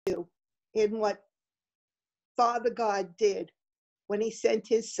in what Father God did when he sent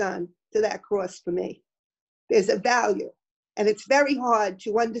his son to that cross for me. There's a value, and it's very hard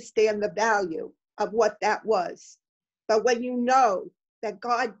to understand the value of what that was. But when you know that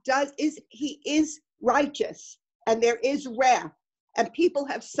God he is righteous, and there is wrath, and people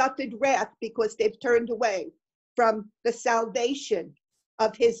have suffered wrath because they've turned away from the salvation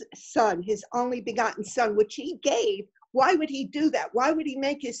of his son, his only begotten son, which he gave. Why would he do that? Why would he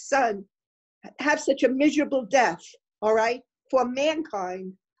make his son have such a miserable death, all right, for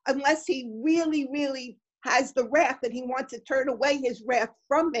mankind, unless he really, really has the wrath and he wants to turn away his wrath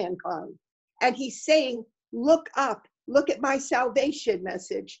from mankind? And he's saying, look up, look at my salvation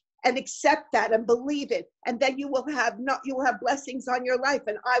message and accept that and believe it. And then you will have blessings on your life,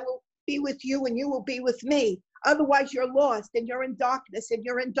 and I will be with you and you will be with me. Otherwise you're lost and you're in darkness, and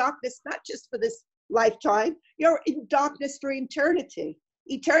you're in darkness not just for this lifetime, you're in darkness for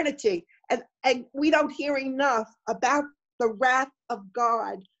eternity. And we don't hear enough about the wrath of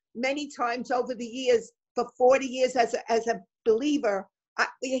God. Many times over the years, for 40 years as a believer,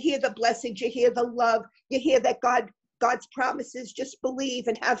 you hear the blessings, you hear the love, you hear that God's promises, just believe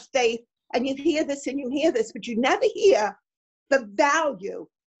and have faith. And you hear this and you hear this, but you never hear the value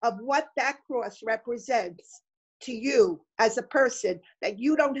of what that cross represents to you as a person, that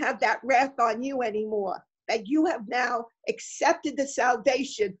you don't have that wrath on you anymore, that you have now accepted the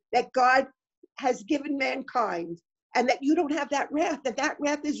salvation that God has given mankind, and that you don't have that wrath, that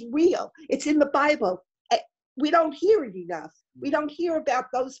wrath is real. It's in the Bible. We don't hear it enough. We don't hear about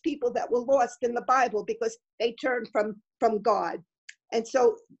those people that were lost in the Bible because they turned from God. And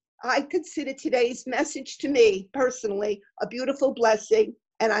so I consider today's message to me personally a beautiful blessing,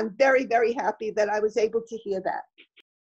 and I'm very, very happy that I was able to hear that.